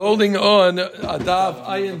Holding on, Adaf,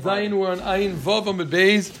 Ayin Zayin, we're on Ayin Vav Amud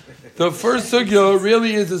Beis. The first sugya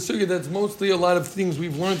really is a sugya that's mostly a lot of things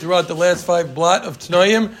we've learned throughout the last 5 blot of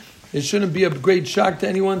Tanaim. It shouldn't be a great shock to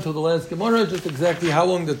anyone until the last Gemara, just exactly how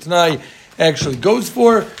long the Tanai actually goes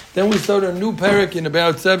for. Then we start a new perek in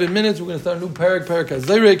about 7 minutes. We're going to start a new perek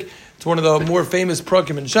HaZeirik. It's one of the more famous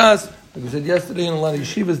prakim in Shas. Like we said yesterday, in a lot of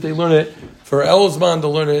yeshivas, they learn it for Elzman. They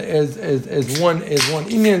learn it as one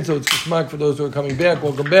inyan. So it's geschmack for those who are coming back.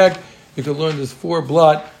 Welcome back. You can learn this 4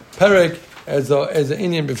 blot perek as an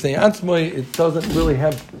inyan b'fnei atzmai. It doesn't really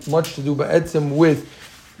have much to do ba'etzim with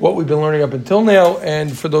what we've been learning up until now.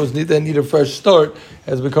 And for those that need a fresh start,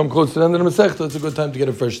 as we come close to the end of the Masechta, it's a good time to get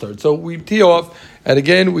a fresh start. So we tee off, and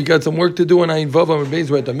again, we got some work to do on Ayin Vav Amud Beis.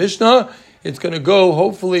 We're at the Mishnah. It's going to go,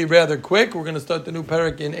 hopefully, rather quick. We're going to start the new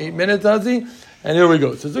perek in 8 minutes, Azi. And here we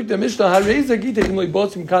go. So, somebody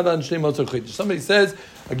says,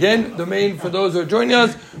 again, the main, for those who are joining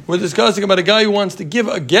us, we're discussing about a guy who wants to give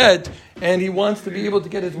a get, and he wants to be able to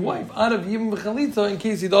get his wife out of Yibam B'chalitza in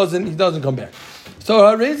case he doesn't come back. So,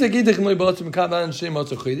 why?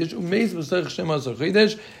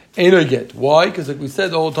 Because like we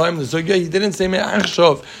said the whole time, the sugya, he didn't say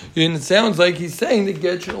me'achshav. And it sounds like he's saying the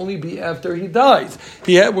get should only be after he dies.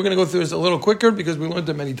 We're going to go through this a little quicker because we learned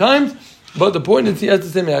it many times. But the point is he has to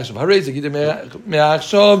say me'achshav.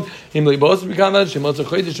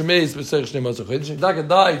 Taka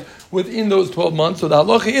died within those 12 months. So the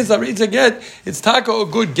halacha is a get. It's taka a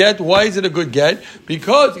good get. Why is it a good get?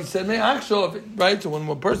 Because he said me'achshav, right? So when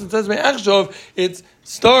one person says me'achshav, it's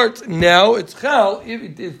starts now, it's chal,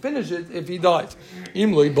 if it finishes, if he dies.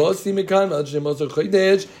 And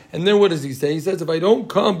then what does he say? He says, if I don't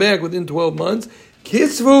come back within 12 months,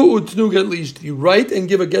 kisvu utnu get leashed. You write and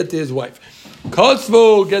give a get to his wife.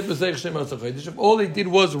 Kasvu get b'seich shem asachaydish. If all they did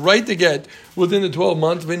was write the get within the 12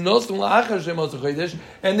 months, and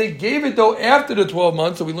they gave it though after the 12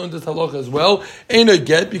 months, so we learned this halacha as well, ain't a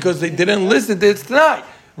get because they didn't listen to its tonight.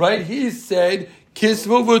 Right? He said,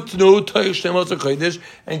 Kisvu v'tnu toich shem asachaydish,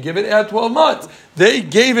 and give it at 12 months. They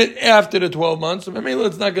gave it after the 12 months, so maybe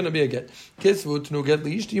it's not going to be a get. Kisvu v'tnu get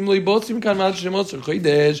leashed, yimli botzim kan mat shem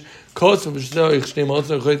asachaydish, kasvu v'shtoich shem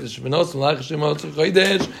asachaydish, v'nosim lach shem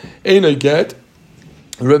asachaydish, ain't a get.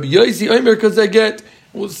 Rabbi Yosi Omer kazeh get.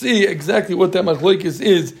 We'll see exactly what that machlokes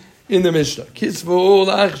is in the Mishnah. Kisvu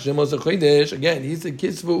lach shem asachaydish. Again, he said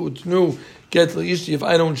kisvu v'tnu get leashed if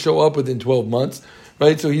I don't show up within 12 months.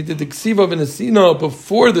 Right, so he did the ksiva and asina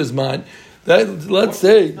before this man. That let's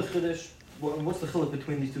say. What's the chiluk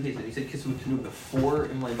between these two cases? He said kisvu tenu before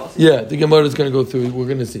Imlay Basi. Yeah, the Gemara is going to go through. We're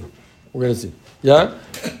going to see. Yeah.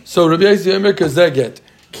 So Rabbi Yossi Omer kazeh get.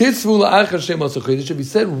 Kisvu la'achar shem asachaydish. If he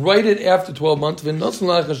said write it after 12 months, v'nosim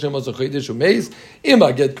la'achar shem asachaydish umeis.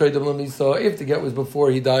 Ima get kredav l'misa. If the get was before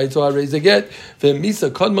he died, so I raise a get. V'misa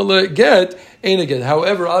kadmala get ain't a get.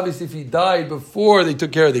 However, obviously, if he died before they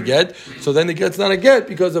took care of the get, so then the get's not a get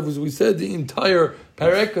because of, as we said, the entire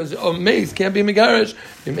perek, because umeis can't be megarish.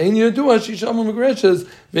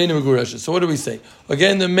 So what do we say?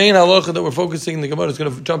 Again, the main halacha that we're focusing, the Gemara is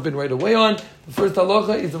going to jump in right away on. The first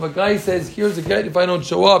halacha is if a guy says, here's a get, if I don't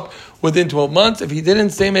show up within 12 months, if he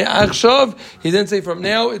didn't say me'achshav, he didn't say from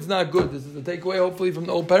now, it's not good. This is the takeaway, hopefully, from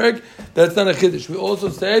the old perek. That's not a chiddush. We also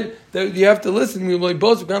said that you have to listen. And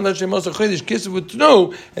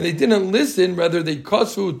they didn't listen, rather they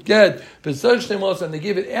kasvu get, and they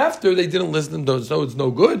gave it after, they didn't listen to those. So it's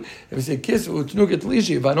no good. If you say kisvu, get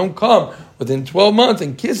lishi, if I don't come within 12 months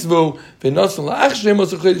and kisvu,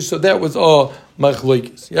 so that was all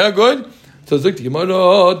machlokes. Yeah, good? So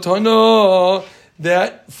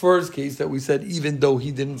that first case that we said, even though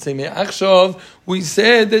he didn't say me'achshav, we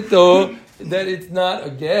said that it's not a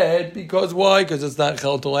get, because why? Because it's not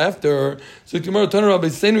chal till after. So the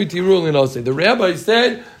rabbi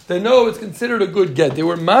said that no, it's considered a good get. They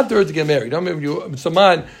were matter to get married. I remember you,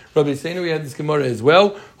 Saman, Rabbi Seinu, we had this Gemara as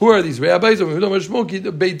well. Who are these rabbis? The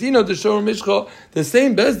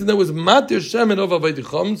same bezdin that was matter shemen of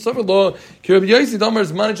avaydicham. Savarlo, Rabbi Yosi Damar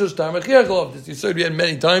is manish shtar mechiach. This you said we had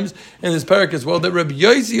many times in this parak as well that Rabbi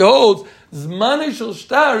Yosi holds zmanish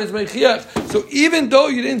shtar is mechiach. So even though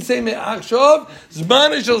you didn't say me'achshav,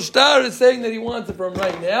 zmanish shtar is saying that he wants it from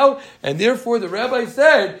right now, and therefore the rabbi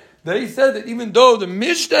said. They said that even though the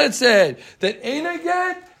Mishnah said that ain't a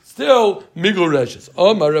get, still migul reshes.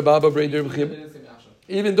 Oh, my Rabba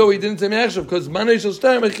even though he didn't say me'achshav, because manei shel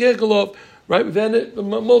shtar mechiach, right? We've had it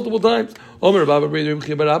multiple times. Oh, my Rabba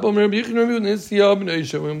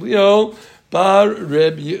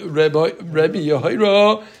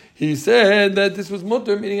he said that this was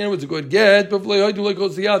mutter, meaning it was a good get, but all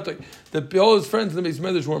his friends in the Beis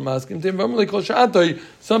Medrash weren't masking him.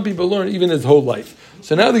 Some people learn even his whole life.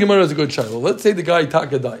 So now the Gemara has a good shaila. Let's say the guy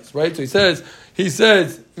taka dies, right? So he says, he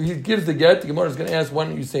gives the get. The Gemara is going to ask, why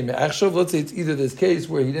don't you say me'achshav? Let's say it's either this case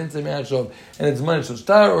where he didn't say me'achshav and it's manish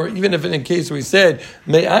shtar, or even if in a case where he said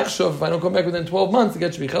me'achshav, if I don't come back within 12 months, the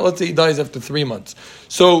get should be chal. Let's say he dies after 3 months.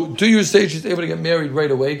 So do you say she's able to get married right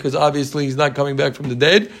away because obviously he's not coming back from the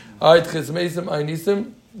dead? All right, chesmeisim,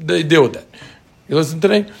 aynisim, they deal with that. You listen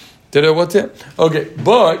today? What's it? Okay,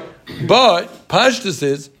 but Pashtus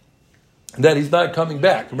is that he's not coming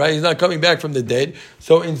back, right? He's not coming back from the dead.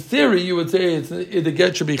 So in theory, you would say the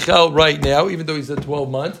get should be chal right now, even though he said 12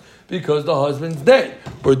 months, because the husband's dead.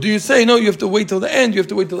 Or do you say, no, you have to wait till the end, you have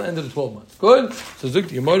to wait till the end of the 12 months? Good? So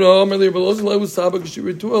Zukti Gemara,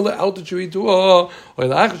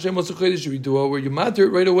 where you matter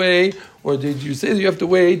it right away, or did you say that you have to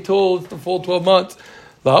wait till the full 12 months?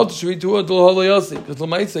 Because he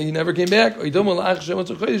never came back. Because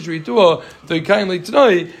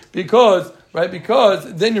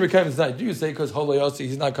then your Mekayim is not. Do you say because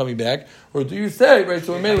he's not coming back, or do you say right?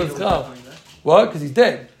 So we made let's what? Because he's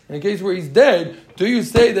dead. In a case where he's dead, do you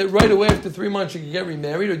say that right away after 3 months you can get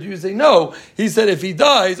remarried, or do you say no? He said if he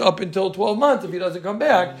dies up until 12 months, if he doesn't come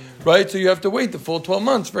back, right? So you have to wait the full 12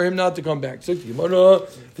 months for him not to come back. So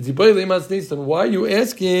why are you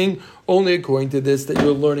asking only according to this that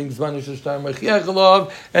you're learning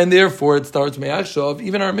and therefore it starts me'achshav?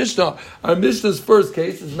 Even our Mishnah's first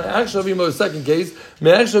case is me'achshav, the second case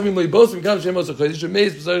me'achshav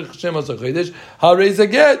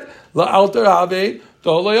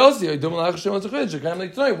why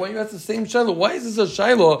you ask the same shiloh? Why is this a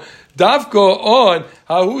shiloh? Davko on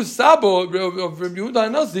Hahu Sabo of Rabbi Yehuda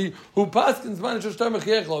Nasi who paskins manish shtar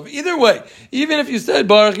mechiachlav. Either way, even if you said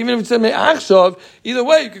Baruch, even if you said me'achshav, either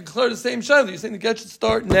way you can clear the same shiloh. You're saying the get should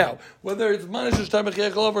start now, whether it's manish shtar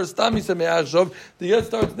mechiachlav or stam you said me'achshav. The get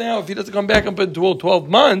starts now. If he doesn't come back up until 12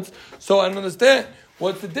 months, so I don't understand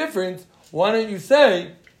what's the difference. Why don't you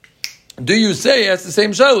say? Do you say it's the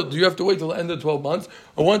same shiloh? Do you have to wait till the end of 12 months?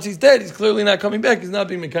 Or once he's dead, he's clearly not coming back, he's not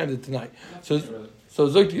being mekayim tonight. So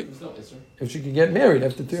Zok, if she can get married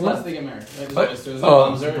after 3 months. Unless they get married. There's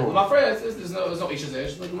no there's no issues there.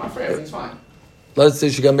 She's like, my friend, everything's fine. Let's say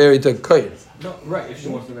she got married to a kohen. No, right, if she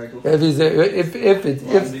wants to marry to a kohen.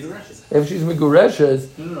 If she's migureshes,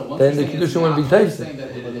 then the kedusha wouldn't be tasted.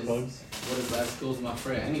 What is that goes to my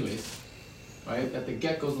friend anyways. Right? That the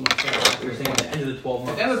get goes to my friend. You're saying at the end of the 12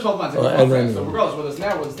 months. At the end of the 12 months, so regardless whether it's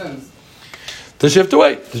now or whether it's then. Does she have to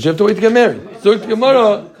wait? Does she have to wait to get married? Zuk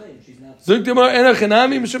Gemara.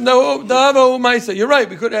 You're right,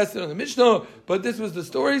 we could ask it on the Mishnah, but this was the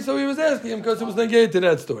story, so he was asking him because it was negated to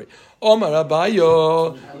that story. Omar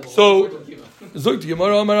Abayo. So, Zuk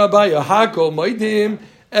Gemara, Omar Abayo. Hako Maidim.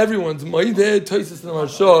 Everyone's Maideh. Tosis and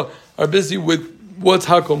Marsha are busy with what's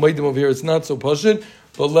Hako Maidim over here. It's not so pashut.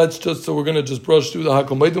 But we're going to just brush through the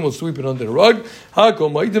Hakol Maidim, we'll sweep it under the rug.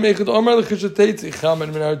 Hakol Maidim Echad Omar L'Chishateitzi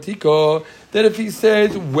Chaman Min Artiko, that if he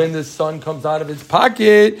says, when the sun comes out of his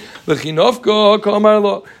pocket, L'Chinovko K'Omar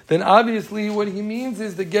Lo, then obviously what he means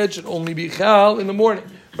is the get should only be Chal in the morning.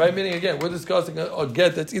 Right? Meaning, again, we're discussing a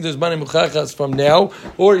get that's either Zmanim Muchachas from now,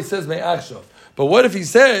 or he says Me'achshav. But what if he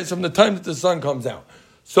says, from the time that the sun comes out?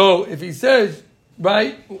 So if he says,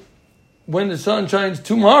 right, when the sun shines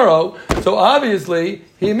tomorrow, so obviously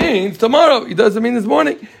he means tomorrow. He doesn't mean this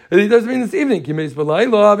morning. He doesn't mean this evening. And it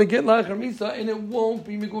won't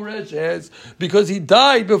be Migureshes because he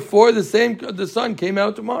died before the sun came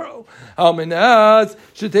out tomorrow. Let's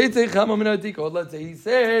say he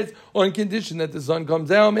says on condition that the sun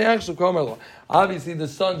comes out. Obviously the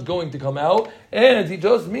sun's going to come out, and he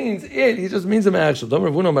just means it. He just means a me'achshav.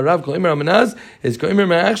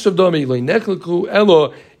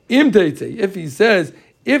 If he says,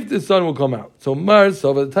 if the sun will come out. So Mar,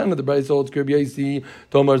 so at the time of the Bryce holds Kirby Yasi,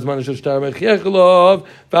 Tomar's Manashashtar Mechechelov,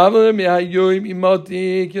 Favle Mehayoim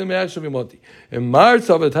Imoti, Kil Meachshav Imoti. And Mar,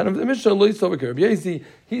 so at the time of the Mishnah, Lois over Kirby Yasi,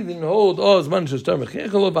 he didn't hold Oz Manashashtar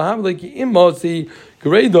Mechechelov, Havle Imoti,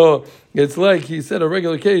 Gredo. It's like he said a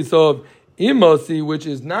regular case of Imoti, which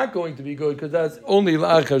is not going to be good because that's only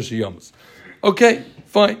La'achar Shiyamos. Okay,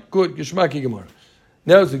 fine, good, Geshmaki Gemara.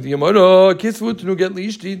 Now it's the Gemara. Kisvu to get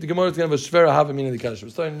lishti. The Gemara is going to have a shvera half a minute. We're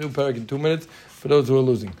starting a new perek in 2 minutes for those who are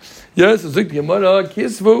losing. Yes, it's the Gemara.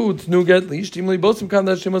 Kisvu to get lishti. Mli bosim kam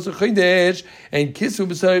that shemas chodesh and kisvu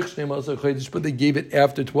b'sayich shemas chodesh. But they gave it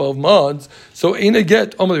after 12 months. So in a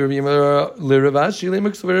get, Omar Rabbi Yemar l'Ravashi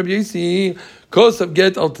l'Miksu Rabbi Yisi kosav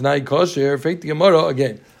get al tanai kosher. Fake the Gemara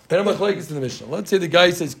again. In the Mishnah. Let's say the guy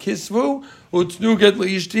says kisvu utnu get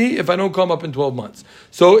leishti if I don't come up in 12 months.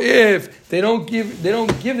 So if they don't give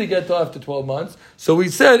the get till after 12 months, so we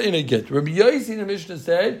said in a get. Rabbi Yossi in the Mishnah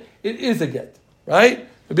said it is a get, right?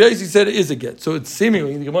 Rabbi Yosi said it is a get. So it's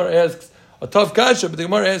seemingly, the Gemara asks, a tough kasha, but the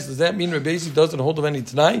Gemara asks, does that mean Rabbi Yosi doesn't hold of any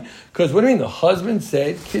tonight? Because what do you mean? The husband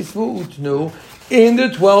said, kisvu utnu, in the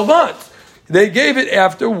 12 months. They gave it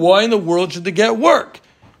after. Why in the world should the get work?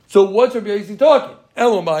 So what's Rabbi Yosi talking?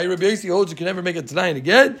 Elomai, Rabbi Yosi holds you can never make it tonight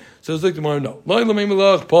again. So it's like tomorrow, no. The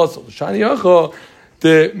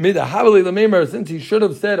midahavali lamemar, since he should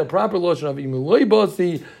have said a proper lotion of imuloi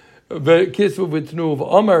basi, kisvu v'tnu of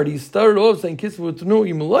Amar, he started off saying kisvu v'tnu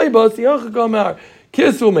imuloi basi, achakamar,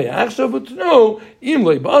 kisvu me'achshav v'tnu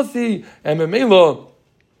imuloi basi, and memelo.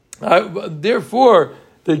 Therefore,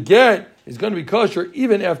 the get is going to be kosher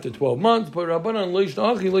even after 12 months. But Rabbanan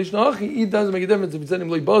leishnachi, it doesn't make a difference if he said him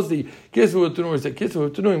leibasi, kisvu utnu, or said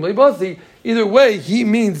kisvu utnu him leibasi. Either way, he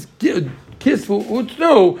means kisvu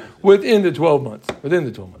utnu within the 12 months.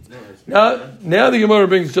 Now the Gemara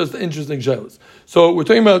brings just interesting shaylos. So we're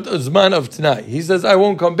talking about a zman of tonight. He says, I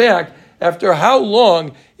won't come back. After how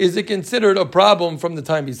long is it considered a problem from the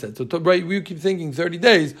time he said? So right, we keep thinking 30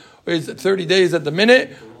 days. Is it 30 days at the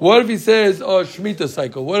minute? What if he says a Shemitah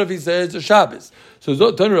cycle? What if he says a Shabbos? So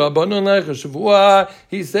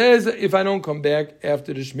he says, if I don't come back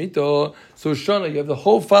after the Shemitah, so Shana, you have the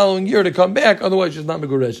whole following year to come back, otherwise it's not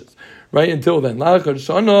Megureshes. Right, until then.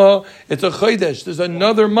 Shana, it's a Chodesh, there's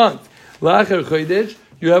another month. Lachar Chodesh,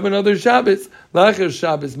 you have another Shabbos. Lachar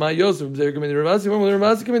Shabbos, Ma Yosef, Zer Kamin, Ravasi,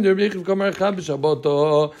 Ravasi Kamin, Rabbi Yechiv Kamar Chabbos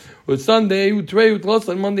Shabbat, with Sunday, Utrei, Utlos,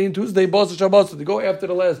 and Monday and Tuesday, Basa Shabbat, so to go after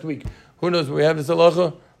the last week. Who knows what we have this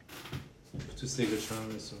halacha? Tuesday, Good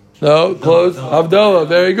Shabbos. No, close. Havdalah,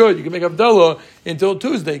 very good. You can make Havdalah until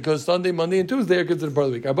Tuesday, because Sunday, Monday, and Tuesday are considered part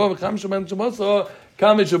of the week. Abba Cham Shemam Shabbat,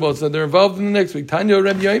 Kamit Shabbat, so they're involved in the next week. Tanya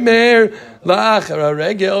Rabbi Yomer, La'achar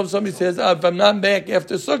HaRegel, if somebody says, if I'm not back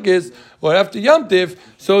after Sukkot, or after Yom Tif,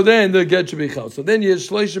 so then the get should be chal. So then you have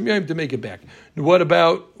Shleishim Yom to make it back. What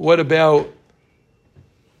about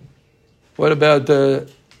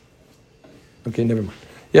okay, never mind.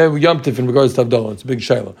 Yeah, Yom Tif in regards to Havdalah, it's a big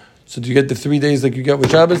shiloh. So do you get the 3 days like you get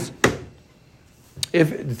with Shabbos?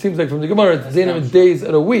 If it seems like from the Gemara, it's days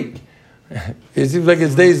in a week. It seems like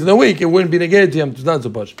it's days in a week. It wouldn't be negated to Yom Tif. It's not so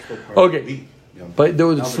much. Okay. But the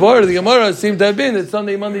Svar of the Gemara seemed to have been that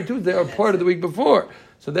Sunday, Monday, Tuesday are part of the week before.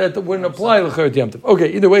 So that wouldn't apply l'cheret Yom Tov.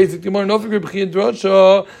 Okay, either way, it's the Gemara Nofik Rebbe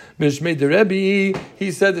Drosha Mishmei the Rebbe.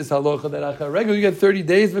 He said this halacha that achar regel you get 30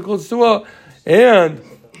 days v'kol suah, and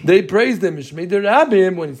they praised him. Mishmei the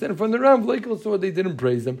Rabbim when he said in front of the Ram v'kol suah they didn't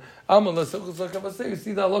praise him. You see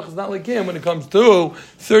the halacha is not like him when it comes to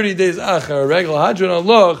 30 days achar regel hadron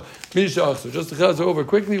halach mishach. So just to go over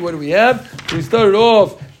quickly, what do we have? We started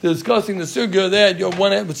off discussing the sugya that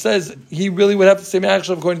one says he really would have to say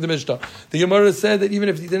ma'achshav according to the Mishnah. The Gemara said that even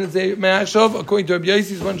if he didn't say ma'achshav, according to Rabbi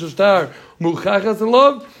Yosef's one shashtar muchachas and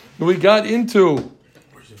love, we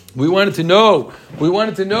wanted to know,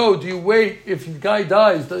 do you wait if the guy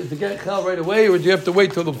dies to get chal right away, or do you have to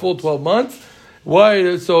wait till the full 12 months?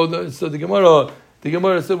 Why? So the Gemara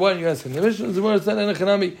said, why don't you ask him? The Mishnah, the Gemara said,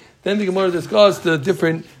 Enochanami. Then the Gemara discussed the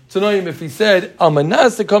different Tanoim. If he said,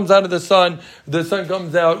 Almanas comes out of the sun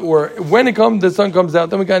comes out, or when the sun comes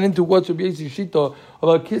out, then we got into what's Rabbi Yossi Shita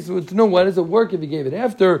about kisvu to know why does it work if he gave it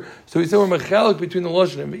after. So he said we're mechalik between the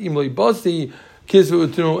Lashon and Imlei Basi, kisvu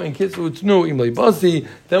utnu, and kisvu utnu, Imlei Basi.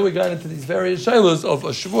 Then we got into these various shilos of a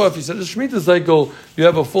Shavua. If you said a Shemitah cycle, you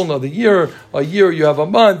have a full another year. A year, you have a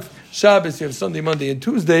month. Shabbos, you have Sunday, Monday, and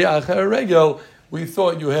Tuesday. Achar regel, we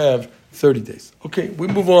thought you have 30 days. Okay, we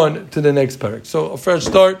move on to the next perek. So a fresh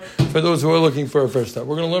start for those who are looking for a fresh start.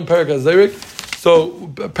 We're going to learn perek hazerik. So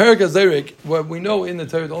perek hazerik, what we know in the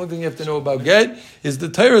Torah, the only thing you have to know about get is the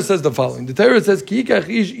Torah says the following. The Torah says, Ki yikach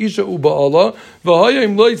ish isha uba'ala, v'haya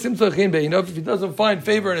im lo yisimtzah chen be'inav. If he doesn't find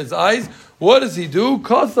favor in his eyes, what does he do?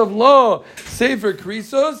 Kosav law, sefer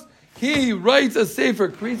krisos. He writes a sefer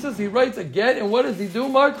krisos. He writes a get, and what does he do?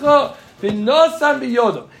 Martcha v'nosam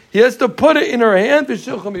biyodo. He has to put it in her hand.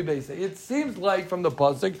 It seems like from the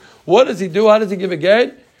pasuk, what does he do? How does he give a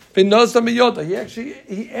get? He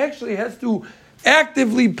actually has to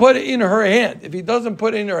actively put it in her hand. If he doesn't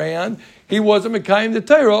put it in her hand, he wasn't mekayim the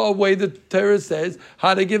Torah, a way the Torah says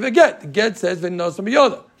how to give a get. The get says v'nosam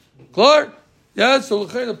biyoda. Clear? Yeah. So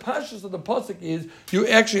the pashas of the pasuk is you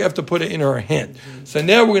actually have to put it in her hand. So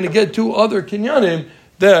now we're going to get two other kinyanim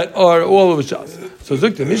that are all over Shas. So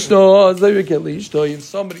Zukta Mishnah, if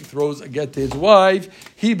somebody throws a get to his wife,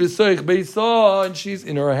 he b'soich beisa, and she's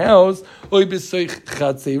in her house, or b'soich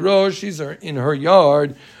chatzeiro, she's in her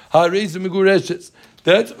yard, ha'reizu megureshes.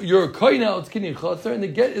 That's your koina, it's kinyan chatzer, and the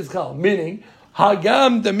get is chal. Meaning,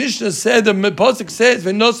 hagam, the Mishnah said, the pasuk says,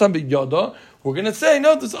 v'nosam b'yada, we're going to say,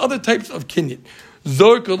 no, there's other types of kinyan.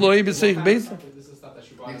 Zork aloi b'soich beisa. This is stuff that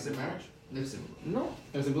she brought into marriage? No.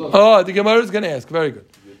 Oh, the Gemara is going to ask. Very good.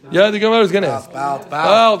 Yeah, the Gemara is going to ask. Okay.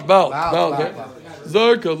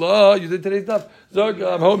 Zorka, you did today's stuff.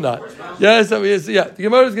 Zorka, I'm home not. Yes, yeah. The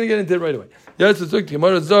Gemara is going to get into it right away. Yes, it's the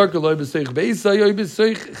Gemara Zorka,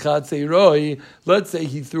 let's say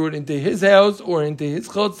he threw it into his house or into his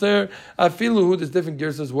chatzer. Afilu, there's different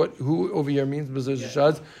gears. Who over here means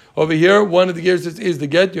Shaz. Over here, one of the gears is the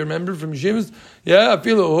get. You remember from Yeshivas? Yeah,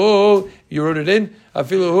 afilu, you wrote it in.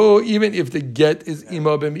 Afilu, even if the get is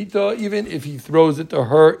ima b'mita, even if he throws it to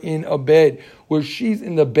her in a bed where she's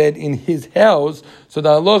in the bed in his house, so the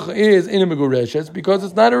halacha is in a megureshes because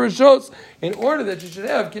it's not a rishos. In order that you should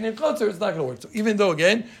have kinyan chatzer, it's not going to work. So even though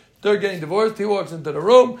again they're getting divorced, he walks into the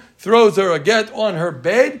room, throws her a get on her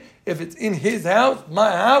bed. If it's in his house,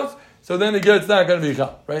 my house. So then the get's not going to be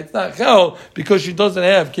chal, right? It's not chal because she doesn't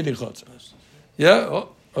have kinyan chatzer. Yeah,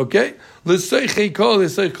 okay. Let's say he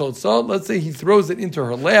throws it into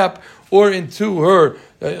her lap or into her.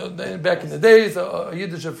 Back in the days, a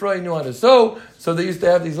Yiddish Afroi knew how to sew, so they used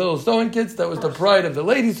to have these little sewing kits. That was the pride of the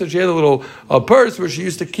lady. So she had a little purse where she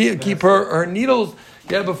used to keep her needles.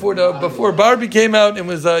 Yeah, before Barbie came out and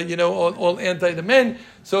was all anti the men.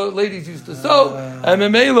 So ladies used to sew. And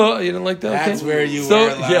Memela, you didn't like that? That's where you were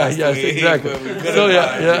last week. Exactly. So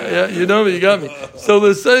yeah, you know me, you got me. So the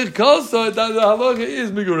Seich Kalsa, the halacha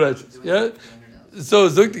is migurachis. Yeah. So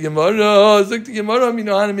Zuk the Gemara,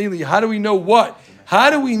 how do we know what? How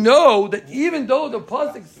do we know that even though the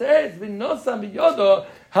pasuk says v'nosam b'yoda,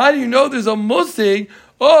 how do you know there's a musig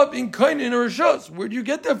of in kainin or rishos? Where do you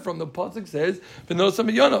get that from? The pasuk says v'nosam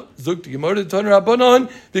b'yoda. Zuk the Gemara the Tanur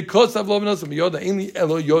Rabbanon because of lo v'nosam b'yoda ainli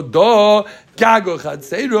elo yoda gago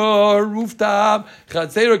chatzera rooftop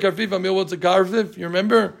chatzera karfif. Amil, what's a karfif? You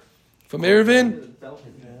remember from Erevin?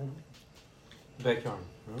 Backyard.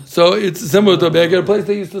 So it's similar to a backyard place.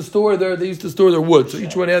 They used to store their wood. So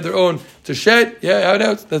each one had their own to shed. Yeah,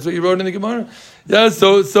 outhouse. That's what you wrote in the Gemara. Yeah.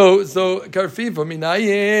 So karfifa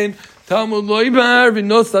minayin Talmud loibar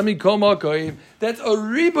v'nosami kol makoyim. That's a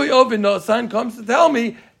riboy of v'nosan comes to tell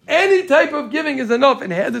me any type of giving is enough.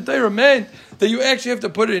 And had the Torah meant that you actually have to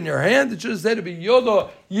put it in your hand, it should have said to be yoda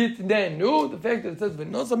yitnenu. The fact that it says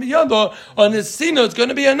v'nosami yoda on this sino, it's going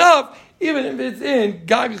to be enough. Even if it's in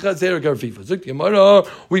Gag Chazer Karfifa. Zuk Gemara,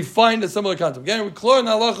 we find a similar concept. Again, we chlor and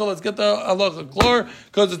halacha, let's get the halacha chlor,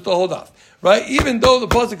 because it's the hold off. Right? Even though the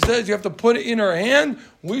pasuk says you have to put it in her hand,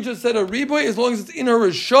 we just said a riboy, as long as it's in her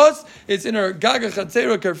rishos, it's in her Gag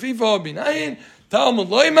Chazer Karfifa binayin. Talmud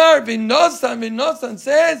loymar v'nosan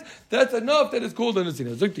says that's enough that is called a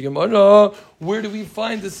nesina. Zuk Gemara, where do we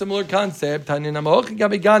find a similar concept? So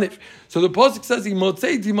the pasuk says he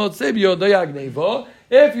motzei b'yodayagneva.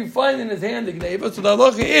 If you find in his hand the gneva, so the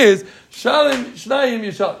halacha is shalim shnayim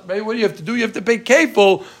yishal. Right? What do you have to do? You have to pay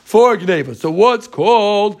kefil for a gneva. So what's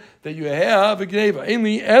called that you have a gneva?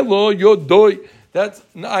 Ainli elo yodoi. That's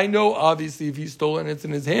I know. Obviously, if he's stolen, it's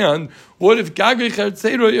in his hand. What if gagri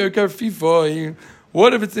chartzeiro karfifoi?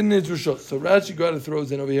 What if it's in his rishos? So Rashi got to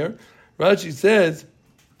throws in over here. Rashi says,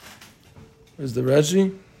 "Where's the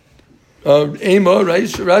Rashi?" Ema, right?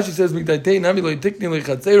 Rashi says, "Mikdatei nami lo yitikni lo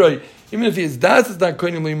chatzeroi." Even if he is das, it's not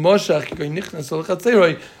koinim lo yimoshach koin nichnas lo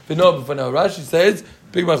chatzeroi. But no, but now Rashi says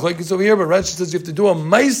big machlokes over here, but Rashi says you have to do a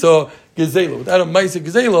maisa gezela. Without a maisa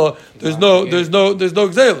gezela, there's no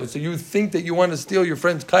gezela. So you think that you want to steal your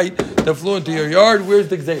friend's kite that flew into your yard? Where's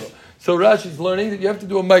the gezela? So Rashi's learning that you have to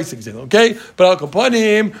do a maisa gezela. Okay, but al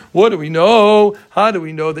kapanim, what do we know? How do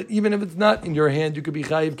we know that even if it's not in your hand, you could be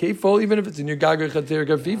chayiv kefol, even if it's in your gager chatzer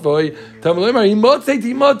kafifoy? Tamalema himotzei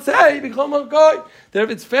b'chol malkoy. That if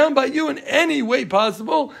it's found by you in any way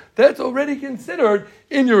possible, that's already considered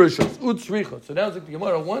in your rishos. Utsricha. So now it's like the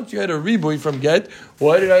Gemara. Once you had a riboy from get,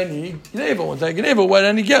 why did I need gneva? Once I gneva, why did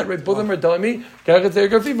I need get? Right? Both of them are telling me kachatzer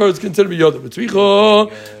kafifa is considered to be yoda. Utsricha.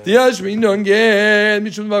 The yashmi non get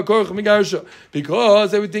mishum b'korcha migarsha.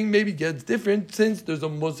 Because everything maybe gets different since there's a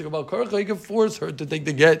musik about korcha. You can force her to take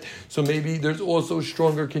the get. So maybe there's also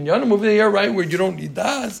stronger kinyanim over there, right? Where you don't need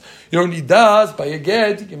das. You don't need das by a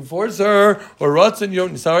get. You can force her or rotzen. You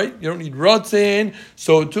don't need rotzen.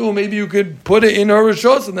 So too, maybe you could put it in her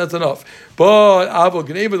rishos and that's enough. But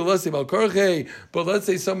let's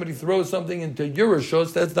say somebody throws something into your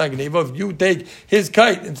rishos, that's not gneva. If you take his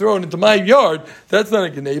kite and throw it into my yard, that's not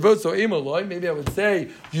a gneva. So maybe I would say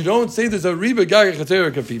you don't say there's a riba gag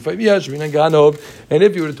chatzer kafifa. And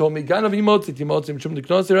if you would have told me because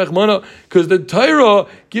the Torah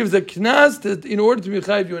gives a knas in order to be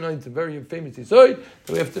chayiv you, and it's a very famous yisoid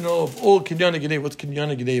that we have to know of all kinyan gneva. What's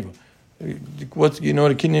kinyan gneva? You know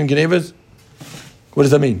what a kinyan gneva is? What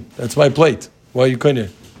does that mean? That's my plate. Why are you kinyan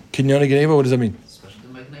gneva? What does that mean?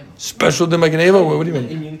 Special din by Geneva? What do you mean?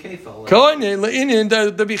 Indian kefal. Koneh le'inyan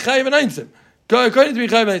the b'chayiv and einsim. Koneh to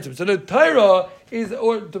b'chayiv and einsim. So the Torah is,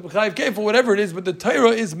 or to b'chayiv kef or whatever it is, but the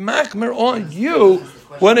Torah is machmer on you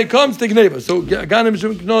when it comes to Geneva. So Ganim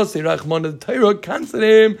Shem Knosi Rachman, the Torah counseled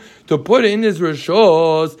him to put in his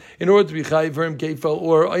rishos in order to be chayiv for him kefal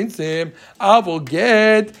or einsim. I will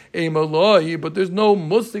get a maloi, but there's no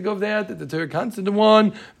musig of that the Torah counseled the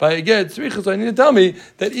one by a get tzricha. So I need to tell me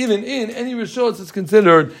that even in any rishos it's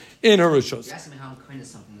considered in her rishos. You asked me how I'm kind of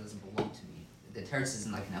something that doesn't belong to me. The teretz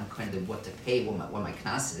isn't like I'm kind of what to pay, what my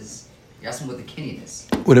knas is. You're asking what the kinyan is.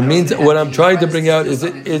 What it means, what I'm trying to bring out is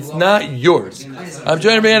it's not yours. I'm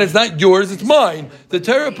trying to bring out it's not yours, it's mine. The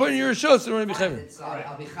Torah put in your rishos in order to be chayiv.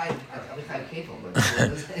 I'll be chayiv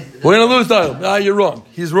kefal. We're going to lose title. Ah, you're wrong.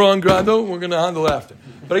 He's wrong, Grando. We're going to handle after.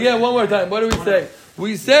 But again, one more time. What do we say?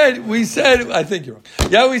 We said, I think you're wrong.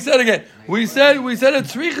 Yeah, we said again. We said a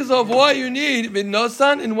tzrichas of what you need,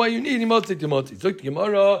 v'nosan, and what you need, imotzik timotzi. Zok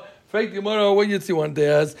Gemara, fake Gemara, what you see one day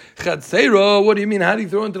as, chatzer, what do you mean? How do you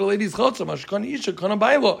throw into the lady's chatzer? Mashkan isha, kana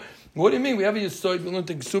bailo. What do you mean? We have a yisoid, we learned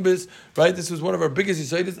in Ksubis, right? This was one of our biggest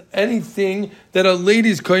yisoids. Anything that a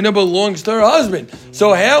lady's koina belongs to her husband.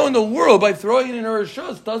 So how in the world, by throwing it in her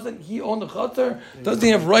shus, doesn't he own the chatzar? Doesn't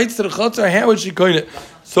he have rights to the chatzar? How is she koina?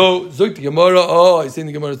 So, Zuk the Gemara, I see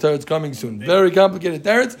the Gemara Teretz coming soon. Very complicated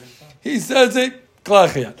Teretz. He says it,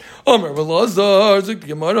 Klachiyat. Omer, Velazar, Zuk the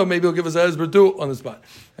Gemara, maybe he'll give us Ezra too on the spot.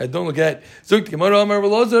 Don't look at Zuk the Gemara, Omer,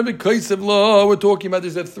 Velazar, because of law, we're talking about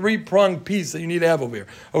there's a three-pronged piece that you need to have over here.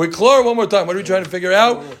 Are we clear? One more time. What are we trying to figure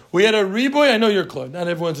out? We had a reboy. I know you're clear. Not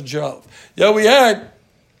everyone's in Shalom. Yeah, we had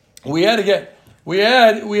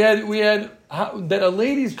that a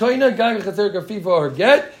lady's koina gag chatzer kafifa or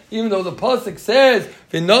get, even though the pasuk says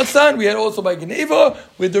v'nosan, we had also by Geneva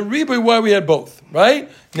with the riboy why we had both,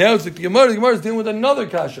 right? Now it's the Gemara is dealing with another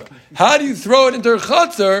kasha. How do you throw it into her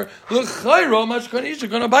chatzer? L'chayro mashkanisha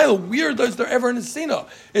gonna buy. Weird is there ever in a sina?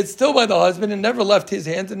 It's still by the husband and never left his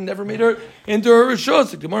hands and never made her into her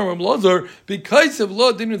rishos. The Gemara Lazar because of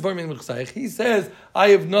law didn't inform me. He says I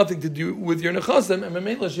have nothing to do with your nechasim and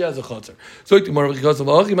Mamela she has a chatzer. So the Gemara because of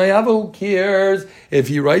who cares if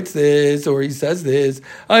he writes this or he says this?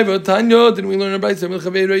 I have a tanya. Didn't we learn about if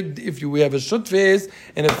we have a shutfis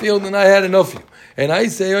in a field and I had enough of you? And I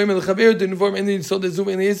say, I don't have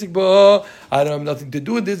nothing to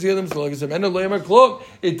do with this.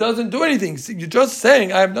 It doesn't do anything. You're just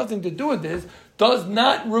saying, I have nothing to do with this, does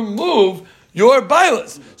not remove your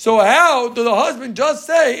bilas. So how do the husband just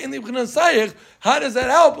say, how does that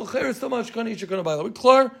help? We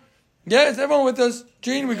clear? Yeah, is everyone with us?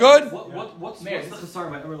 Gene, we good? What's the chasar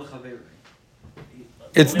by Amr L'Chaver?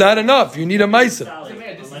 It's not enough. You need a maisa.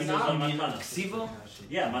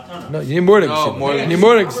 Yeah, matana. No, you need more than ksiva. You need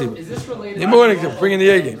more than ksiva. Is this related? You need more than ksiva. Bring in the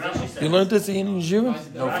A game. You learned this in yeshiva?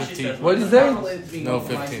 No, 15. What did you say? No,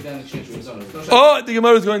 15. Oh, the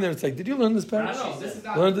Gemara is going there. It's like, did you learn this parent?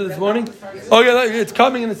 Learned it this morning? Oh, yeah, it's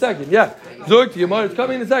coming in a second. Yeah. Zok, the Gemara, it's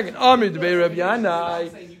coming in a second. Amir debei Rabbi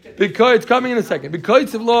Yanai. Because it's coming in a second.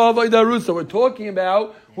 Because of law of Aidarusa, we're talking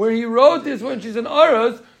about where he wrote this when she's an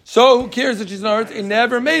Aras. So who cares that she's an Aras? It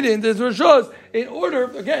never made it into his Rishos. In order,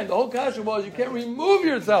 again, the whole kasha was you can't remove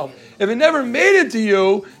yourself. If it never made it to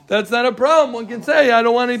you, that's not a problem. One can say, I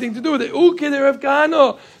don't want anything to do with it. If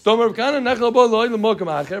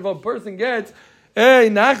a person gets a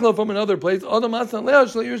nachla from another place,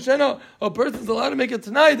 a person's allowed to make it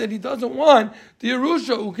tonight that he doesn't want the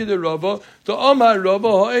Yerusha ukid Rava. So Amar Rava,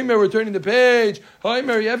 Ha'emer, we're turning the page.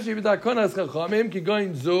 Ha'emer yevshi v'da konas chachamim ki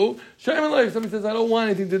goin zu. Shaimen loy, if somebody says I don't want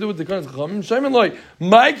anything to do with the konas chachamim. Shaimen loy,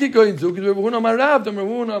 my ki goin zu. Because we're Amar Rav, the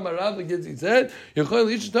Rav, the Gittin said, Yechol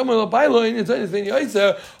yish tamar l'baylo in yitzayis v'in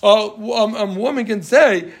yaisa. A woman can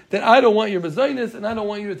say that I don't want your mezainis and I don't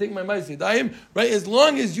want you to take my ma'asid. Right, as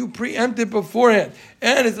long as you preempt it beforehand.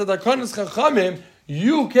 And it's a konas chachamim,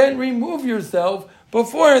 you can remove yourself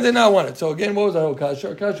before they not want it. So again, what was our whole kasha?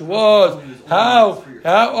 Our kasha was how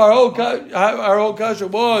our whole kasha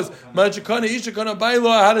was machakana ishakana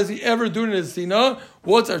baila. How does he ever do it in his sina?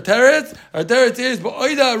 What's our teretz? Our teretz is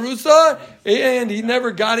ba'oida arusa, and he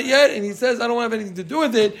never got it yet, and he says I don't have anything to do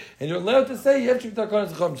with it, and you're allowed to say you have to takana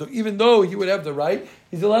chacham. So even though he would have the right,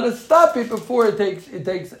 he's allowed to stop it before it takes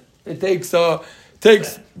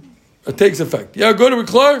effect. Yeah, go to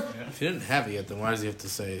Reclar. Yeah. If he didn't have it yet, then why does he have to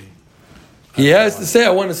say? He has to say, I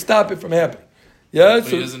want to stop it from happening. Yeah, but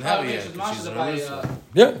so he doesn't have it yet. She's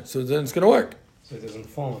yeah, so then it's going to work. So it doesn't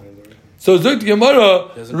fall on him. So Zuk Gemara,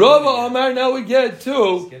 Rava Amar, now we get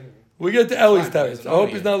to Eli's teretz. I hope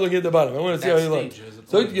he's not looking at the bottom. I want to see how he looks.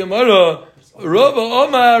 Zuk Gemara, Rava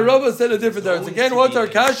Amar, Rava said a different teretz. Again, what's our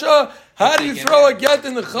kasha? How do you throw a get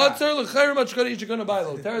in the chatzer? L'chayr machkana isha kana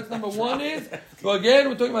bailo. Teretz number one is, so again,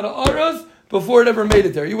 we're talking about the aras before it ever made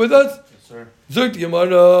it there. Are you with us? Yes, sir. Zuk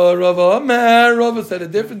Yamara Rava Amar. Rava said a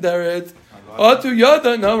different teretz. Atu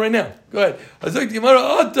yada. No, right now. Go ahead. Zuk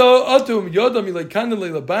Yamara atu yada milay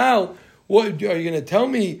kandelay labal. What are you going to tell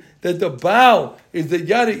me that the Baal is the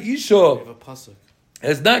Yada Isha? Have a pasuk.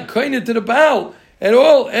 It's not kind to the Baal at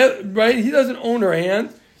all, right? He doesn't own her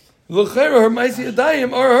hand. L'chera, her Maisi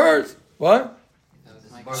Adayim are hers. What?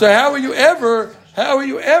 So how are you ever? What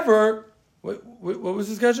was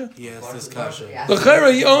this kasha? Yes, this kasha.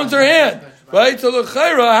 L'chera, he owns her hand, right? So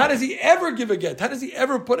l'chera, how does he ever give a get? How does he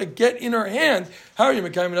ever put a get in her hand? How are you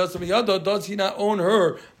mekayim it yada? Does he not own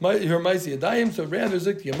her Maisi Adayim? So rather,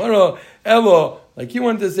 zik yamara elo. Like he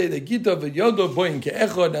wanted to say that Gita v'yodo boyin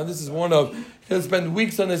ke'echad. Now this is one of, he'll spend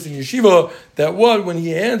weeks on this in yeshiva, that when he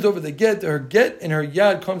hands over the get, her get and her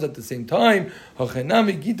yad comes at the same time.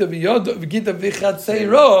 Hachanami Gita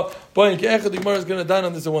v'chatzeira boyin ke'echad. The Gemara is going to dine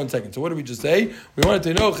on this in 1 second. So what did we just say? We wanted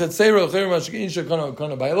to know chatzeira chayr mashkin isha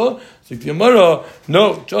kana bailo. So the Gemara,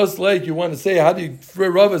 no, just like you want to say, how do you,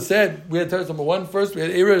 Rava said, we had teretz number 1 first, we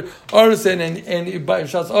had Arisen and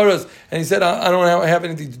Shas Aras, and he said, I don't have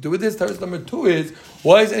anything to do with this. Teretz number 2 is,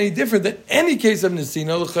 why is it any different than any case of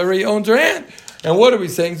Nesina? L'chari owns her hand. And what are we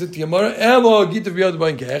saying? So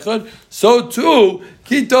too,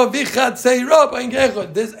 this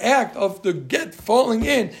act of the get falling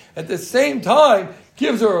in at the same time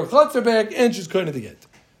gives her a chatzer back and she's going to get.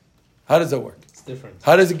 How does that work? It's different.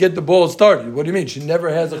 How does it get the ball started? What do you mean? She never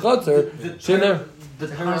has a chatzer. She never. The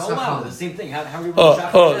the same thing. How are we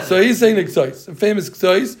so he's saying the K'tzais, the famous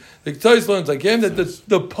K'tzais. The K'tzais learns like him that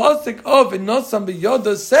the pasuk of Inosam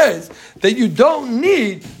B'Yoda says that you don't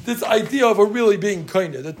need this idea of her really being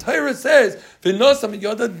kinder. The Torah says V'Inosam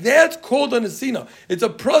B'Yoda, that's called a nesina. It's a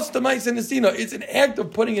prostamais and nesina. It's an act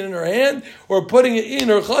of putting it in her hand or putting it in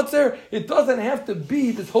her chatzer. It doesn't have to be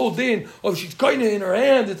this whole din of she's kinder in her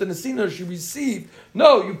hand. It's a nesina she received.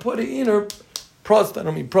 No, you put it in her. Prost, I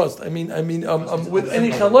don't mean prost. I mean, with any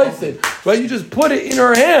chalaisid, right? You just put it in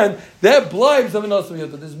her hand. That blibes of an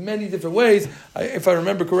asaviyot. There's many different ways. If I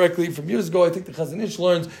remember correctly, from years ago, I think the Chazon Ish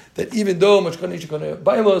learns that even though mashkan ishikon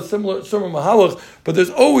baila is similar mahalach, but there's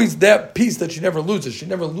always that piece that she never loses. She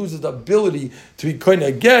never loses the ability to be kind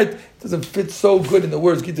of get. It doesn't fit so good in the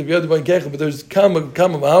words gitav yad b'kecha, but there's kama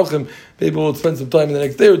mahalchim. Maybe we'll spend some time in the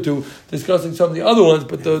next day or two discussing some of the other ones.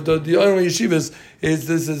 But the only yeshivas is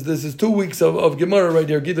this is 2 weeks of Gemara right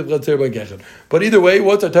here. Gitav chatzer b'kecha. But either way,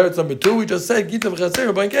 what's our teretz number 2? We just said gitav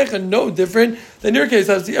chatzer b'kecha. No different than your case.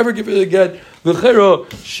 Has he ever given a get? L'chera,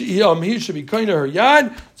 he should be kind of her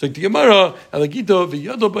yad. So the Gemara, alagito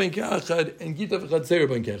v'yado b'kecha and gitav chatzer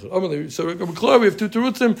b'kecha. So we're clear. We have 2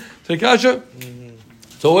 terutzim to the kasha.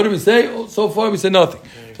 So what did we say? So far we said nothing.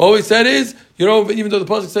 All we said is, even though the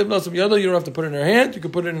pasuk said Nasam Yada, you don't have to put it in her hand. You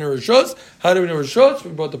can put it in her rishos. How do we know rishos?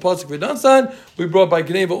 We brought the pasuk v'dansan. We brought by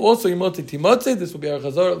Geneva also Yimotze Timotze. This will be our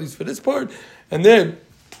chazar at least for this part. And then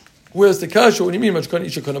where's the kasha? What do you mean? Machkan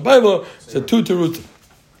isha kana baila. So 2 terutzim.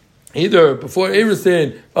 Either before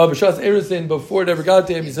Erisin, b'shas Erisin, before it ever got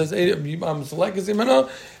to him, he says I'm selekazimana,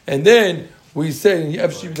 and then we say in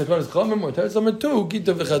Yevshiv Takonis Chamim or Teretz number 2,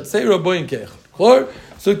 Gita v'chatzeira boyin kech. Clear?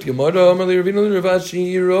 So Gemara Amalei Ravina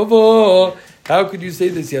Ravashi Rovo. How could you say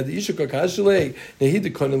this? Yad Ishuk Akashalei. Nehid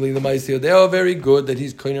Koneli Lemaisia. They are very good that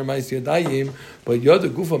he's Koiner Maisia Dayim, but Yad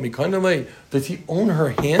Gufa Mikonele. Does he own her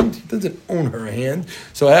hand? He doesn't own her hand.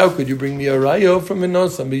 So how could you bring me a rayo from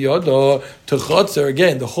Minosam Biyada to Chatzer?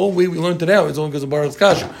 Again, the whole way we learned it out is only because of Baruch's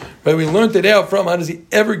Kasha. Right? We learned it out from how does he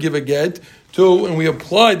ever give a get to, and we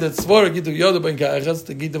applied that svara gitav yada ben kachas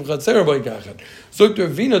to gitav chatzera ben kachas. So to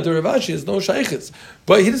Ravina, to Ravashi is no shaychus,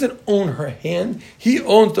 but he doesn't own her hand. He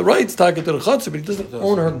owns the rights to the chatzer, but he doesn't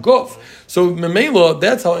own her guf. So memela,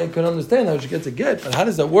 that's how I can understand how she gets a get. But how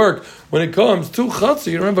does that work when it comes to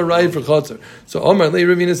chatzer? You don't have a right for chatzer. So Omar Lei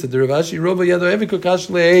Ravina said to Ravashi, Rova yado evi kokash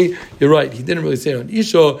lei. You're right. He didn't really say it on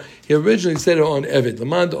Isha. He originally said it on Evid.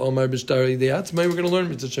 Lamand Omar b'shtari de'atzmai. We're going to learn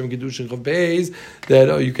Mitzvah Shem Kedushin Chav Beis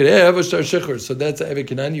that you could have a shtar shechur. So that's a Eved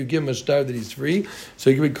Kanani. You give him a shtar that he's free. So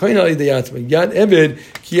you can be koin ali de'atzmai. Yad Eved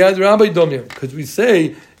ki yad Rabbi domir. Because we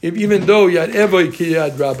say, even though Yad Eved ki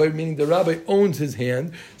yad Rabbi, meaning the Rabbi owns his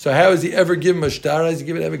hand, so how has he ever given a shtar? How does he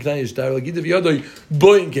give it Eved Kanani a shtar? Like Gitav Yadoi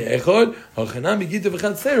boin ke'echod. Hachanami Gitav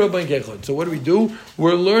chatzera boin ke'echod. So what do?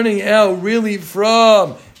 We're learning out really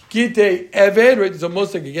from Gittin Eved, right? There's a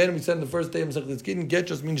musik again. We said in the first day of Masechet Gittin, get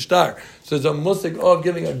just means shtar. So there's a musik of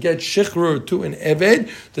giving a get shichrur to an Eved,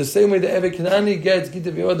 the same way the Eved Kanani gets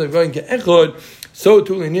Gitav Yodai Vayin Ke'echod. So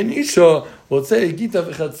to Linyan Isha, we'll say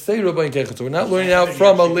Gitav Echatzeira Vayin Ke'echod. So we're not learning out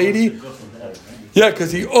from a lady. Yeah,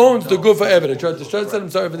 because he owns the gufa evet. I tried to stress that. I'm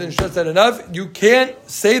sorry if I didn't stress that enough. You can't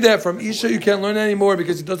say that from Isha. You can't learn that anymore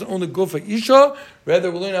because he doesn't own the gufa Isha.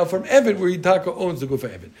 Rather, we learn out from Evet where Yitaka owns the gufa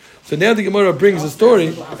evet. So now the Gemara brings a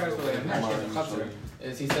story.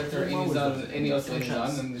 Is he said to her, any else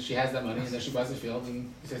and she has that money, and then she buys a field,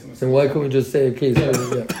 and he says something. Then why couldn't we just say a case?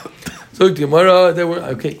 Yeah. So the Gemara, they were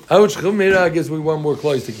okay. I guess we want more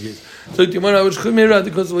close to case. So the Gemara,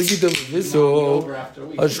 because we get so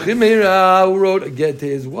who wrote a get to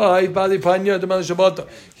his wife, Bali Panya, the man Shabbat.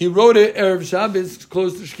 He wrote it Erev Shabbos,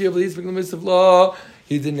 close to Shkiv, he's from the midst of law.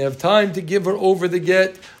 He didn't have time to give her over the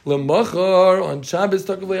get. Lemachar on Shabbos,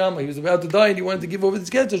 he was about to die and he wanted to give over this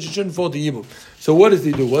get, so she shouldn't fall to evil. So what does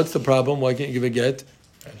he do? What's the problem? Why can't you give a get?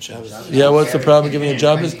 Yeah, what's the problem giving a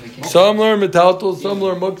Shabbos? Some learn metaltal, some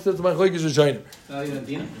learn muksat. My chayk is a shayna. Is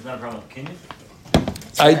that a problem with Kenyan?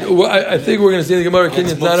 I think we're going to see the Gemara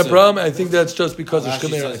Kenyan. It's not a problem. I think that's just because of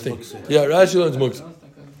Shemir. I think. Yeah, Rashi learns muksat.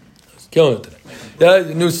 Killing it today. Yeah,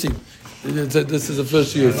 new seat. This is the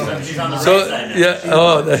first year. So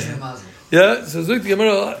yeah. So Zuk the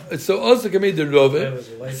Gemara. So also came the Rove.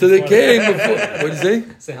 So they came before. What did you say?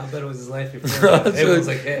 Say how better was his life before? Everyone's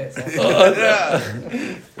like,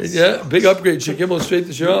 yeah, big upgrade. She came straight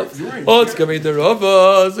to Shirah. Oh, it's coming the Rove.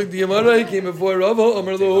 Zuk the Gemara. He came before Rove.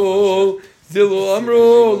 Amarlo.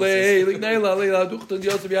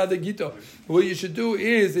 What you should do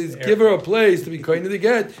is give her a place to be kind of the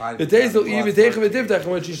get.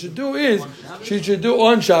 What she should do is she should do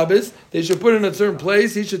on Shabbos. They should put her in a certain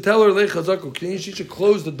place. He should tell her she should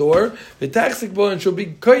close the door. And she'll be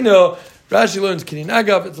kind of. Rashi learns kinyan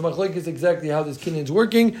agav. It's a machlekes exactly how this kinyan is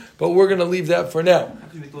working, but we're going to leave that for now. How can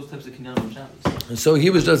you make those types of kinyan on Shabbos? And so he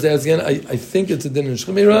was just asking. I think it's a din in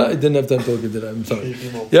Shemira. I didn't have time to look at it. I'm sorry.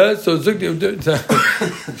 Yeah. So Zuk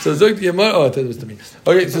Yamara. Oh, I thought it was to me.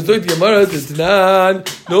 Okay. So Zuk Yamara Titanan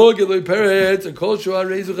no geloi peretz a kol shua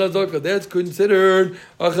reizu chazaka. That's considered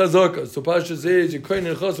a chazaka. So Pasha says you koyin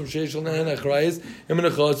nechasim sheishal nehan achrayis and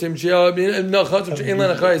nechasim she'al nechasim she'in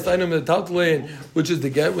lan achrayis. I know the taltalin, which is the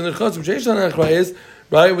get when nechasim sheishal achrayis,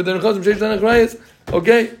 right? With the nechasim sheishal achrayis.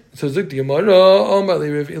 Okay, so Zuk the Gemara,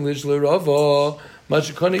 Omali Rav English le Rava,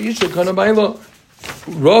 Mashikana Isha Kana Baila.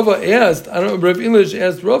 Rava asked, I don't know, Rav English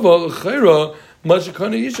asked Rava, L'chaira,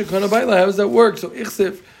 Mashikana Isha Kana Baila, how does that work? So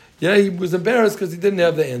Ichsif, yeah, he was embarrassed because he didn't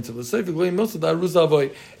have the answer. In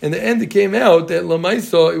the end, it came out that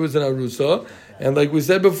Lamaisa, it was an Arusa, and like we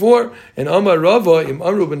said before, and Amar Rava, Im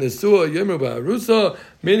Amru ben Nesua, Yemru Arusa,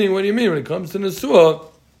 meaning what do you mean? When it comes to Nesua,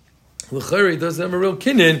 L'chaira, he doesn't have a real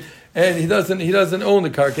kinyan, and he doesn't own the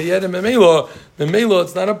karka. He had a memela. Memela,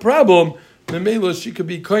 it's not a problem. Memela, she could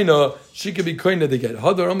be koina to get.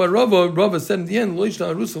 Hadar Amar Rava said in the end, it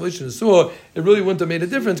really wouldn't have made a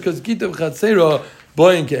difference because Gittin chatzera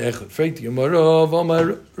boyin ke'echad. Freikti Amar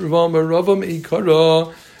Rava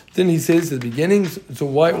meikara. Then he says at the beginning. So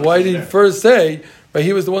why did he first say? Right,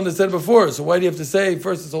 he was the one that said it before. So why do you have to say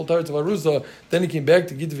first this whole Taretz of Arusa, then he came back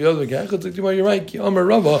to Gittin v'yod v'kechad? You're right. Amar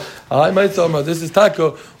Rava. I might say this is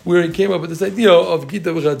Taka where he came up with this idea of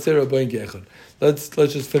Gittin v'chatzera boyin ke'echad. Let's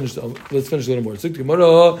just finish. Let's finish a little more.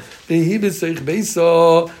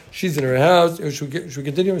 She's in her house. Should we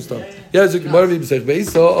continue or stop? Yeah.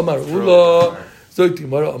 Amar Ula. So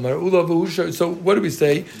what do we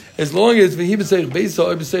say? As long as the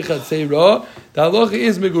halacha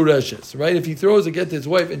is megureshes, right? If he throws a get to his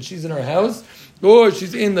wife and she's in her house, or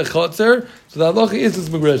she's in the chatzer, so the halacha is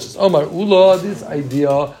megureshes. Omar Ula, this idea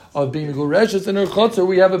of being megureshes in her chatzer,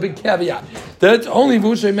 we have a big caveat. That's only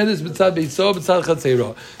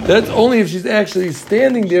That's only if she's actually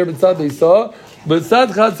standing there b'tzad beisa,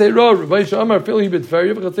 b'tzad chatzer.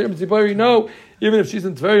 No. Even if she's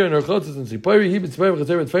in Tveria and her chutz in Sipari, he b'tzvayim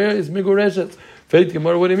v'chatzer b'tveria is migoreshet. Faith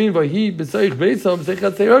Gemara, what do you mean by he b'seich beisa b'seich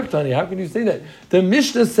chatzer ktani? How can you say that? The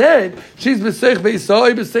Mishnah said she's b'seich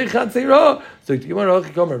beisa b'seich chatzer. So the Gemara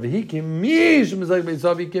v'hi kimish b'seich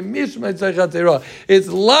beisa v'hi kimish b'seich chatzer. It's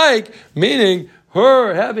like meaning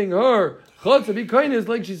her having her chotzer be kind is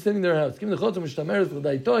like she's sitting in their house. Give the chotzer mishtameres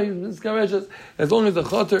v'daito. As long as the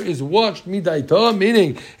chotzer is watched midaito,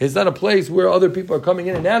 meaning it's not a place where other people are coming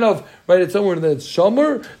in and out of. Right, it's somewhere that's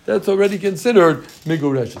shomer. That's already considered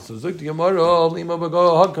migureshes. So zuk Gemara lima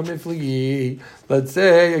bago hakam ifli. Let's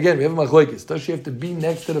say again we have a machlokes. Does she have to be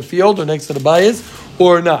next to the field or next to the bayis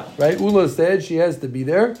or not? Right, Ula said she has to be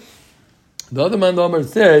there. The other man, the Amar,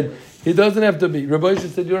 said he doesn't have to be. Rabbi Yisrael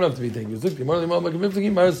said you don't have to be. Thank you.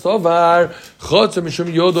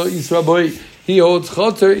 He holds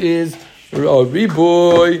chatzer is a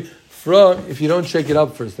riboy from. If you don't shake it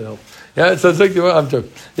up first, to help. Yeah, so it's like I'm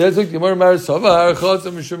joking. Yeah, it's like the Gemara Mar Savar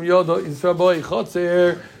Chatzer Mishum Yodo Yisra Boy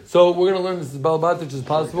Chatzer. So we're going to learn this as Balbatich as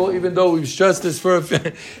possible, even though we've stressed this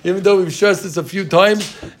a few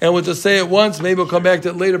times, and we'll just say it once. Maybe we'll come back to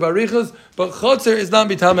it later by Riches. But Chatzer is not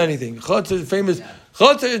mitam anything. Chatzer is famous.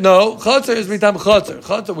 Chatzer is mitam chatzer.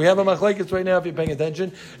 Chatzer, we have a machlekes right now, if you're paying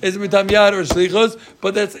attention. Is it mitam yad or shlichos?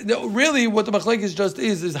 But that's really what the machlekes just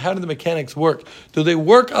is how do the mechanics work? Do they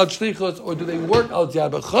work out shlichos or do they work out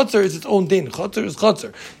yad? But chatzer is its own din. Chatzer is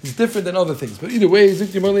chatzer. It's different than other things. But either way, I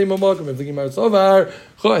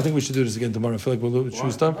think we should do this again tomorrow. I feel like we'll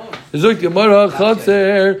lose time.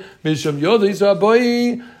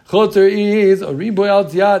 Chatzer is a riboy al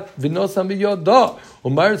yad v'nosam b'yodah. It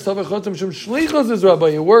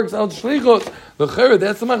works out shlichos.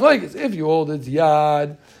 That's the machlekes. If you hold its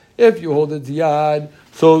yad,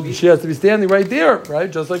 so she has to be standing right there,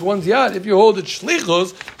 right? Just like one's yad. If you hold it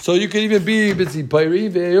shlichos, so you can even be bitzi pairi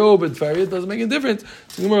ve'yo b'tfari. It doesn't make a difference.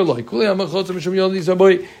 So we're like, is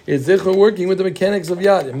zichor working with the mechanics of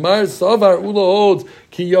yad? Mar savar ula holds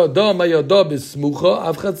ki yada ma yada b'smucha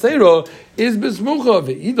av chatzero is b'smucha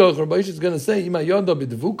ve'idach. Rabbi is going to say ima yada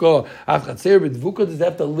b'dvuka av chatzero b'dvuka. Does it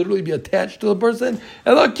have to literally be attached to the person?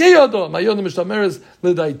 Ela ki yada ma yada mishtameres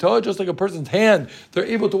l'daita. Just like a person's hand, they're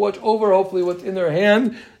able to watch over hopefully what's in their hand.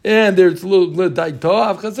 And there's a little daita.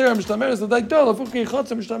 Avchaser mishtameres the daita. Lafuki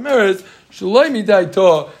chatzer mishtameres shloimi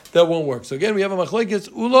daita. That won't work. So again, we have a machlekes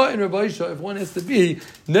ula and Rabbi Isha. If one has to be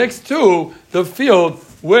next to the field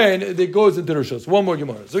when it goes into the rishos. One more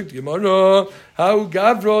gemara. Zuk gemara. How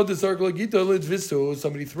gavro the circle gita lidvisu.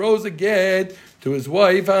 Somebody throws a get to his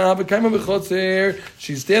wife.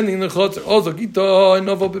 She's standing in the chatzer. Also gita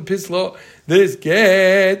novo bepislo. This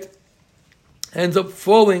get ends up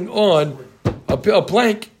falling on a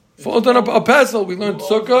plank. Falls on a pestle. We learned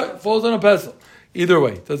sukkah. Falls on a pestle. Either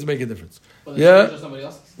way, doesn't make a difference. Yeah,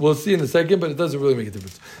 we'll see in a second, but it doesn't really make a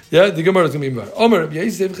difference. Yeah, the Gemara is going to be better. Omer Rabbi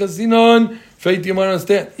Yosef Chazinon. Fake the Gemara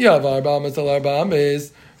understand. Yeah, arba ames al arba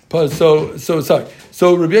ames. So sorry.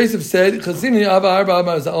 So Rabbi Yosef said, "Chazini ava arba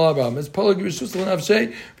ames al arba ames." If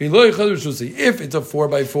it's a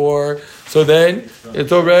 4x4, so then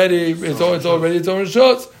it's already its own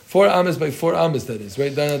shots. 4 ames by 4 ames, that is,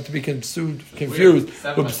 right? Not to be confused with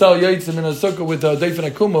Psal Yaitzim in a sukkah with Deifan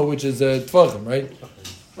Akuma, which is Tvachim, right?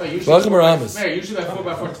 Tvachim or ames? Usually by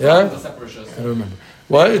 4x4 yeah? It's a separate shot. I don't remember.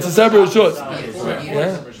 What? It's a separate shot.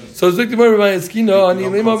 Yeah? So this Gemara asks your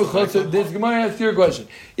question.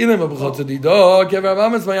 If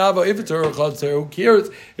it's her chatzer, who cares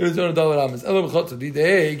if it's on a dollar amas?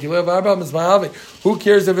 Who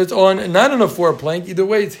cares if it's on not on a 4 plank? Either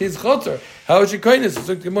way, it's his chatzer. How is she kindness?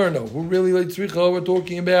 So Gemara, no. Who really likes tzricha? We're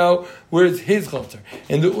talking about where it's his chatzer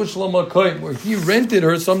and the ushlam makayim, where he rented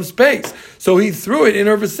her some space, so he threw it in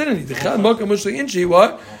her vicinity. The chad makam mushli inchi.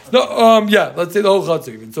 What? No. Yeah. Let's say the whole chatzer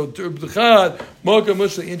even. So the chad makam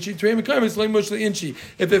mushli inchi. Trei makayim is like mushli inchi.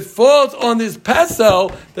 If it falls on this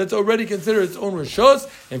pesel, that's already considered its own rishos,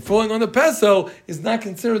 and falling on the pesel is not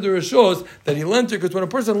considered the rishos that he lent her. Because when a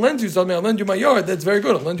person lends you something, I lend you my yard. That's very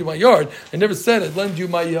good. I lend you my yard. I never said I'd lend you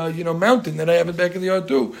my mountain that I have it back in the yard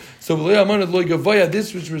too. So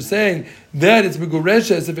this which we're saying that it's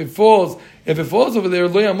megureshes if it falls over there.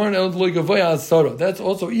 That's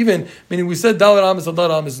also even meaning we said dalar amis al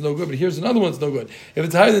dalar amis is no good, but here's another one that's no good. If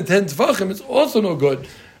it's higher than 10 tefachim, it's also no good.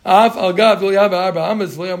 That's also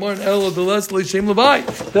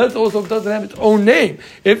doesn't have its own name.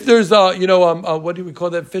 If there's what do we call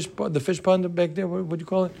that fish pond? The fish pond back there. What do you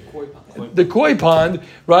call it? Koi pond. The koi pond,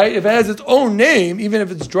 right? If it has its own name, even if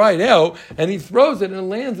it's dried out, and he throws it and it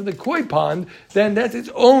lands in the koi pond, then that's its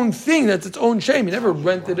own thing. That's its own shame. He never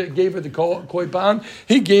rented it, gave her the koi pond.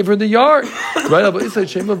 He gave her the yard, right?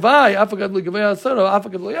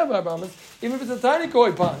 Even if it's a tiny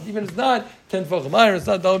koi pond, even if it's not 10 tefachim iron, it's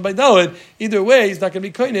not daled by daled. Either way, he's not going to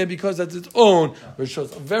be koneh because that's its own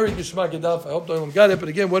rishos. A very gishmak edaf. I hope no one got it. But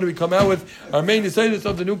again, what do we come out with? Our main deciders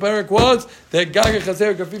of the new perek was that gaga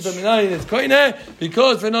chaser kafif minayin is koneh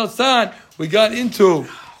because v'nosan we got into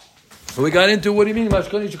what do you mean?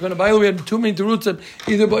 Mashkoni shekona b'ayil. We had 2 main terutzim,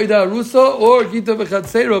 either ba'ida arusa or gita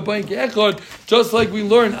v'chatzera b'ayin ke'echad. Just like we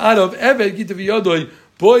learned out of evet gita v'yodoi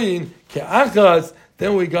b'ayin ke'achas.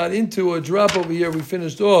 Then we got into a drop over here. We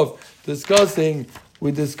finished off discussing.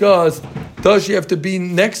 We discussed, does she have to be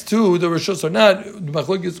next to the rishos or not?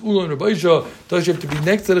 Machlokes Ula and Rabbi Isha, does she have to be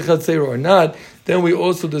next to the chatzer or not? Then we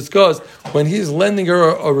also discussed when he's lending her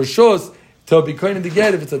a rishos to be kind of to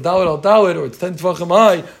get, if it's a dalet al dalet or it's 10 tefachim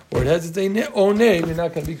high or it has its own name, you're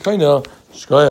not going to be kind of shkoyah.